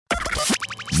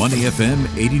Money FM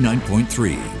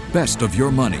 89.3. Best of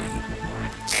your money.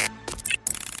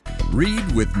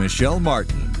 Read with Michelle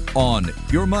Martin on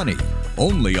Your Money,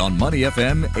 only on Money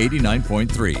FM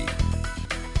 89.3.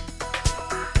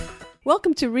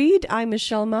 Welcome to Read. I'm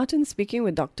Michelle Martin, speaking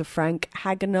with Dr. Frank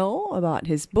Haguenau about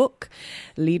his book,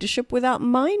 Leadership Without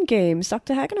Mind Games.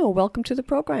 Dr. Haguenau, welcome to the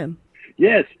program.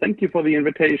 Yes, thank you for the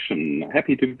invitation.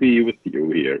 Happy to be with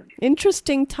you here.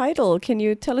 Interesting title. Can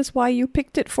you tell us why you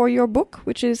picked it for your book,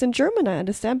 which is in German, I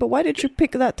understand, but why did you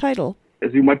pick that title?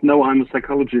 As you might know, I'm a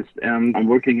psychologist and I'm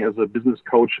working as a business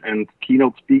coach and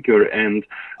keynote speaker, and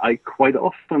I quite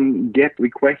often get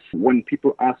requests when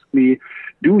people ask me,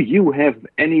 do you have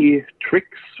any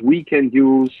tricks we can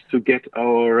use to get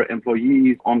our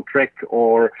employees on track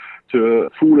or to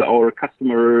fool our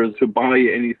customers to buy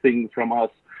anything from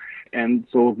us? And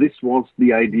so this was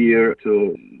the idea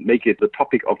to make it the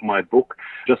topic of my book,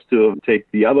 just to take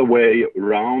the other way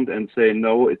around and say,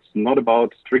 no, it's not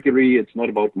about trickery, it's not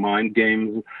about mind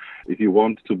games. If you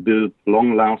want to build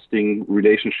long-lasting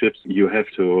relationships, you have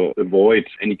to avoid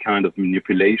any kind of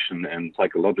manipulation and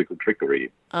psychological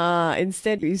trickery.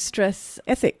 Instead, you stress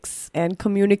ethics and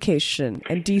communication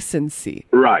and decency.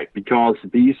 Right, because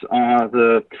these are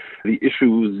the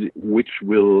issues which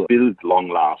will build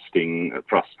long-lasting,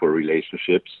 trustful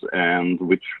relationships and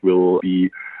which will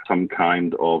be some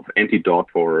kind of antidote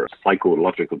for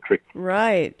psychological tricks.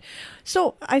 Right.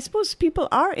 So I suppose people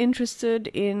are interested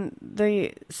in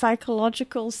the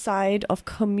psychological side of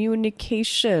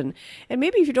communication. And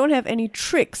maybe if you don't have any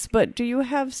tricks, but do you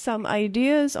have some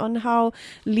ideas on how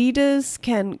leaders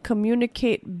can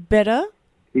communicate better?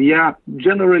 Yeah,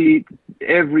 generally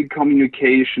every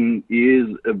communication is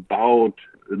about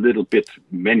a little bit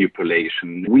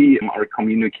manipulation. We are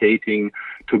communicating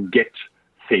to get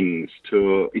things,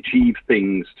 to achieve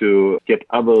things, to get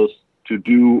others to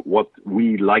do what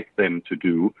we like them to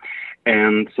do.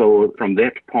 And so from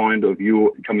that point of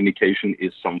view, communication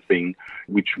is something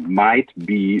which might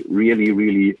be really,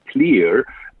 really clear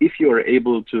if you're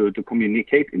able to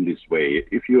communicate in this way.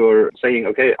 If you're saying,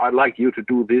 okay, I'd like you to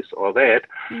do this or that,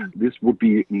 this would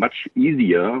be much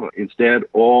easier instead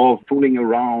of fooling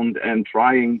around and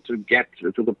trying to get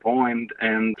to the point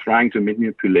and trying to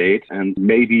manipulate and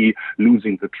maybe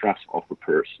losing the trust of the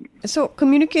person. So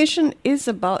communication is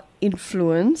about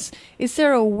influence. Is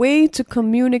there a way to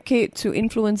communicate to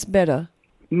influence better?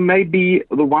 Maybe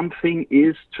the one thing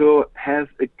is to have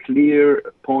a clear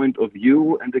point of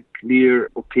view and a clear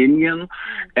opinion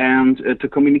and to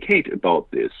communicate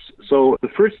about this. So the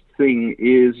first thing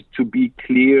is to be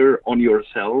clear on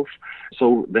yourself,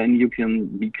 so then you can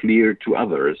be clear to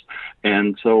others.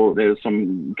 And so there's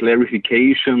some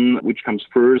clarification which comes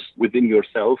first within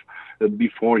yourself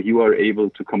before you are able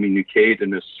to communicate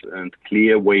in a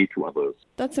clear way to others.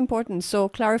 That's important. So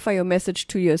clarify your message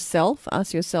to yourself.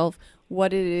 Ask yourself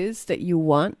what it is that you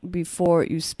want before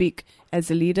you speak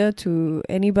as a leader to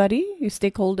anybody, your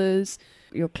stakeholders,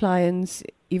 your clients,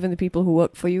 even the people who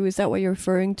work for you. Is that what you're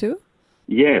referring to?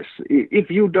 Yes. If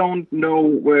you don't know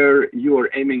where you're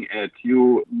aiming at,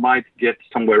 you might get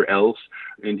somewhere else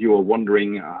and you are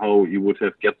wondering how you would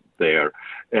have get there.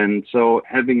 And so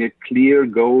having a clear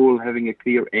goal, having a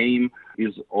clear aim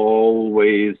is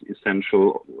always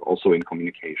essential also in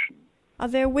communication. Are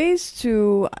there ways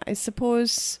to, I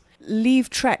suppose, leave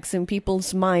tracks in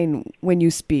people's mind when you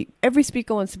speak? Every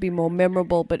speaker wants to be more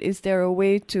memorable, but is there a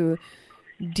way to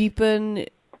deepen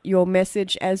your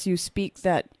message as you speak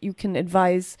that you can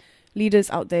advise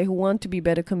leaders out there who want to be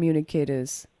better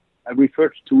communicators? I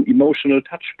referred to emotional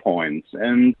touch points,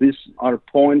 and these are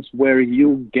points where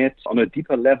you get on a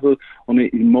deeper level on an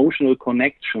emotional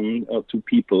connection to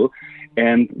people,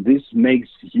 and this makes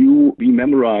you be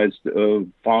memorized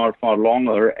far, far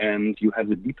longer, and you have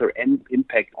a deeper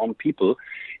impact on people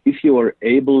if you are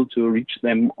able to reach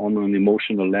them on an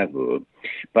emotional level.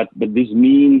 But this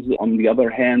means, on the other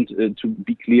hand, to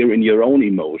be clear in your own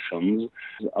emotions.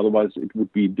 Otherwise, it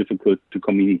would be difficult to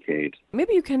communicate.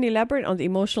 Maybe you can elaborate on the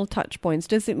emotional touch points.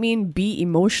 Does it mean be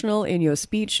emotional in your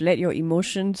speech? Let your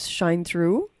emotions shine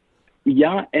through?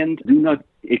 Yeah, and do not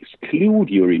exclude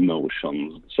your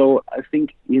emotions. So I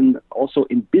think also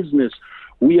in business,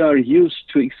 we are used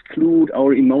to exclude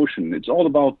our emotion. It's all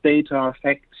about data,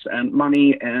 facts, and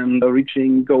money, and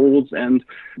reaching goals, and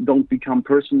don't become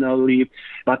personally.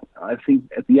 But I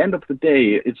think at the end of the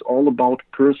day, it's all about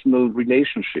personal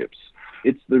relationships.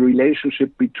 It's the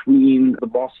relationship between the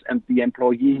boss and the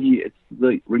employee. It's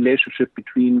the relationship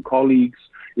between colleagues.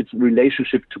 It's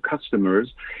relationship to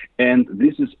customers. And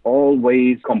this is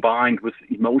always combined with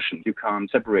emotion. You can't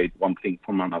separate one thing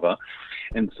from another.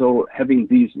 And so having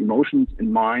these emotions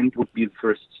in mind would be the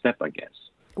first step, I guess.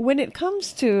 When it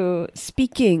comes to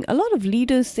speaking, a lot of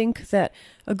leaders think that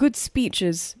a good speech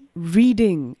is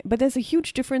reading, but there's a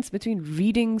huge difference between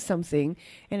reading something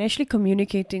and actually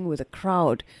communicating with a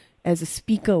crowd as a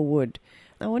speaker would.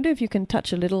 I wonder if you can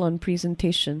touch a little on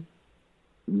presentation.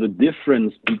 The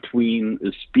difference between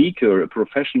a speaker, a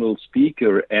professional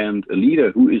speaker, and a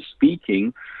leader who is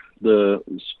speaking, the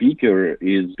speaker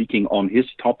is speaking on his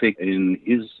topic in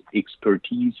his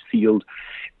expertise field,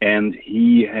 and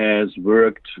he has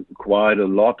worked quite a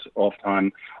lot of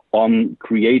time on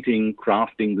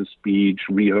crafting the speech,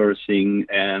 rehearsing,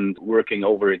 and working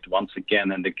over it once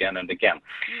again and again and again.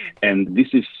 And this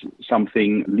is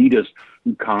something leaders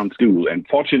can't do. And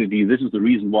fortunately, this is the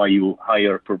reason why you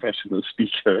hire professional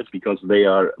speakers, because they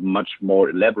are much more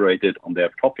elaborated on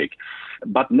their topic.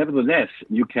 But nevertheless,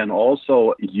 you can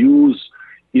also use,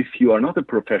 if you are not a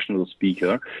professional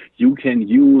speaker, you can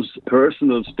use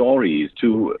personal stories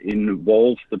to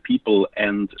involve the people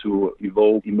and to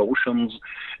evoke emotions.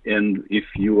 And if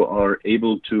you are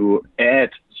able to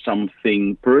add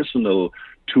something personal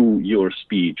to your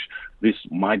speech, this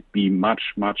might be much,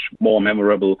 much more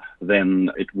memorable than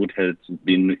it would have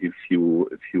been if you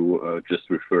just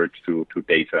referred to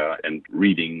data and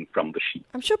reading from the sheet.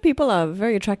 I'm sure people are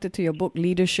very attracted to your book,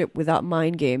 Leadership Without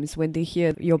Mind Games, when they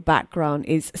hear your background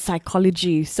is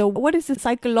psychology. So what is the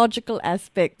psychological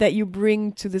aspect that you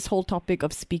bring to this whole topic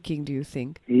of speaking, do you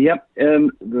think? Yep.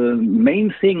 The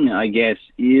main thing, I guess,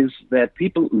 is that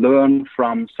people learn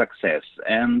from success.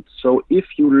 And so if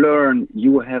you learn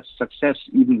you have success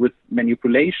even with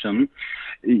manipulation,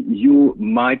 you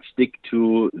might stick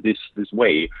to this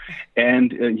way.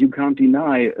 And you can't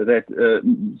deny that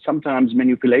sometimes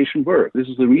manipulation works. This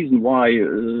is the reason why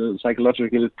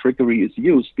psychological trickery is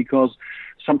used, because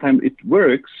sometimes it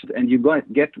works and you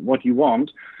get what you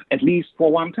want, at least for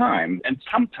one time. And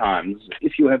sometimes,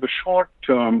 if you have a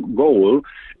short-term goal,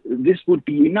 this would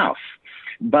be enough.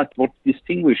 But what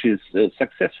distinguishes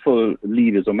successful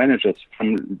leaders or managers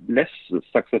from less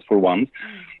successful ones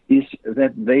is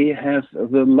that they have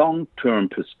the long-term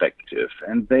perspective,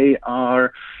 and they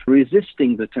are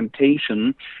resisting the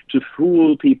temptation to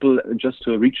fool people just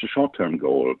to reach a short-term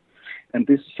goal. And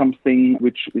this is something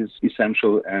which is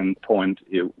essential and point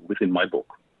within my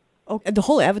book. Okay. The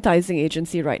whole advertising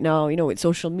agency right now, with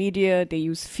social media, they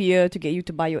use fear to get you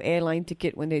to buy your airline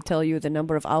ticket when they tell you the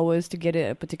number of hours to get it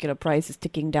at a particular price is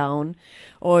ticking down.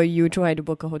 Or you try to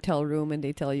book a hotel room and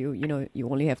they tell you, you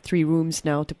only have 3 rooms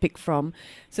now to pick from.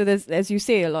 So there's, as you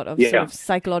say, a lot of sort of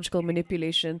psychological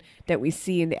manipulation that we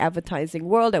see in the advertising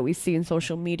world, that we see in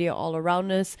social media all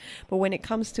around us. But when it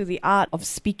comes to the art of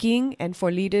speaking, and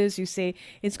for leaders, you say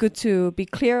it's good to be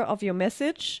clear of your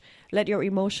message, let your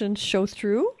emotions show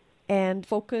through, and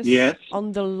focus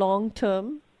on the long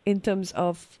term in terms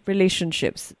of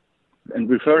relationships. And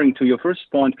referring to your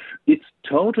first point, it's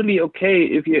totally okay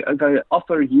if I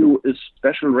offer you a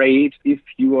special rate if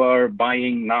you are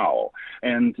buying now.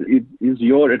 And it is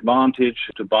your advantage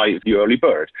to buy the early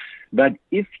bird. But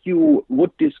if you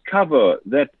would discover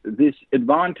that this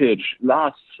advantage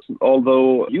lasts,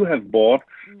 although you have bought,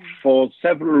 for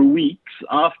several weeks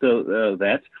after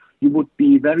that, you would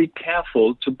be very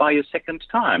careful to buy a second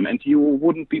time, and you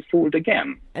wouldn't be fooled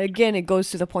again. Again, it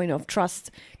goes to the point of trust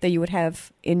that you would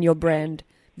have in your brand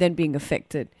then being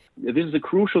affected. This is a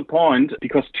crucial point,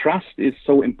 because trust is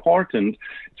so important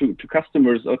to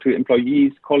customers or to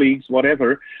employees, colleagues,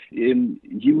 whatever.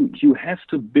 You have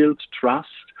to build trust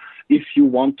if you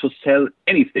want to sell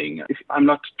anything. If I'm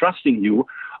not trusting you,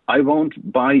 I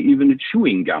won't buy even a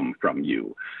chewing gum from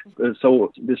you.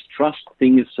 So this trust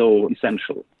thing is so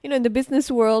essential. In the business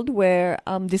world where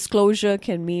disclosure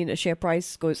can mean a share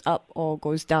price goes up or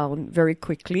goes down very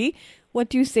quickly, what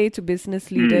do you say to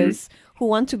business leaders who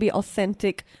want to be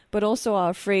authentic but also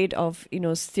are afraid of,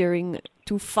 steering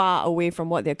too far away from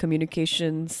what their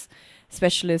communications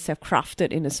specialists have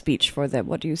crafted in a speech for them?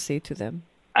 What do you say to them?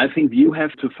 I think you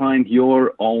have to find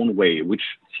your own way, which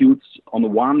suits, on the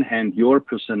one hand, your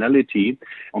personality,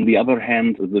 on the other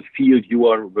hand, the field you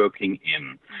are working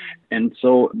in. And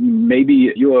so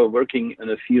maybe you are working in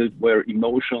a field where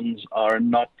emotions are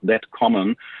not that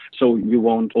common, so you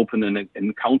won't open an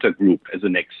encounter group as a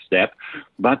next step.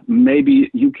 But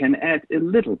maybe you can add a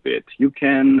little bit. You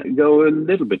can go a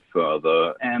little bit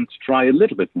further and try a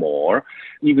little bit more,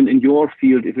 even in your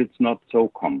field if it's not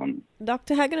so common.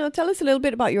 Dr. Hagenau, tell us a little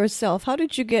bit about yourself. How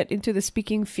did you get into the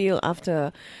speaking field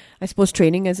after, I suppose,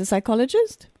 training as a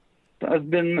psychologist? I've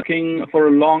been working for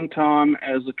a long time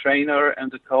as a trainer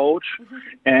and a coach,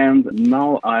 and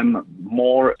now I'm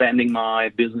more expanding my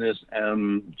business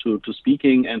to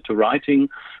speaking and to writing,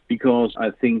 because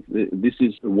I think this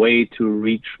is a way to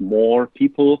reach more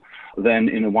people than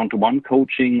in a one-to-one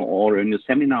coaching or in a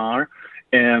seminar.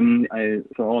 I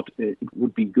thought it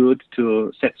would be good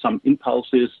to set some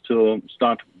impulses to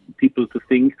start people to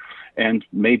think, and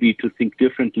maybe to think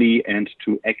differently and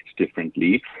to act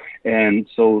differently. And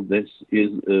so this is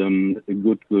a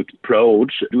good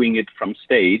approach, doing it from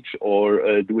stage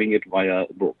or doing it via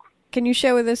a book. Can you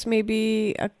share with us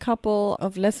maybe a couple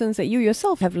of lessons that you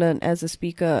yourself have learned as a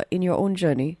speaker in your own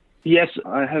journey? Yes,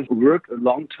 I have worked a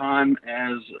long time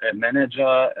as a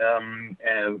manager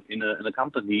in a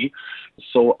company,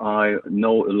 so I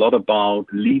know a lot about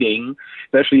leading.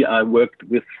 Especially I worked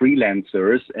with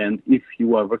freelancers, and if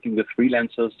you are working with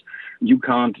freelancers, you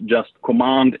can't just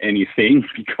command anything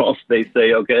because they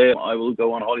say, okay, I will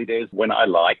go on holidays when I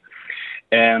like.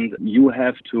 And you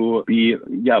have to be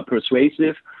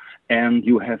persuasive, and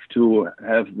you have to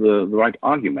have the right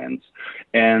arguments.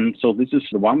 And so this is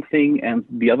the one thing. And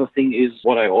the other thing is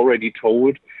what I already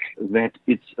told, that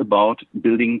it's about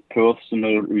building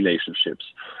personal relationships.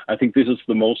 I think this is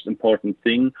the most important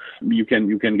thing. You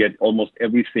can get almost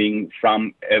everything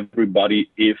from everybody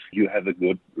if you have a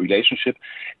good relationship.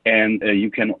 And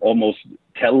you can almost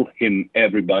tell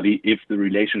everybody if the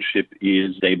relationship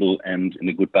is stable and in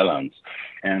a good balance.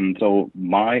 And so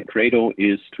my credo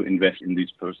is to invest in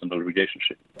these personal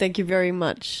relationships. Thank you very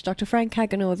much. Dr. Frank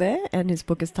Haguenau there, and his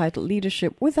book is titled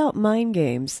Leadership Without Mind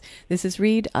Games. This is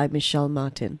Read. I'm Michelle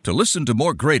Martin. To listen to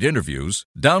more great interviews,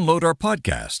 download our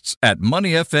podcasts at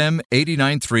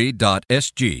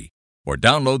moneyfm893.sg or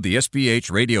download the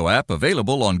SPH radio app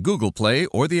available on Google Play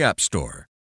or the App Store.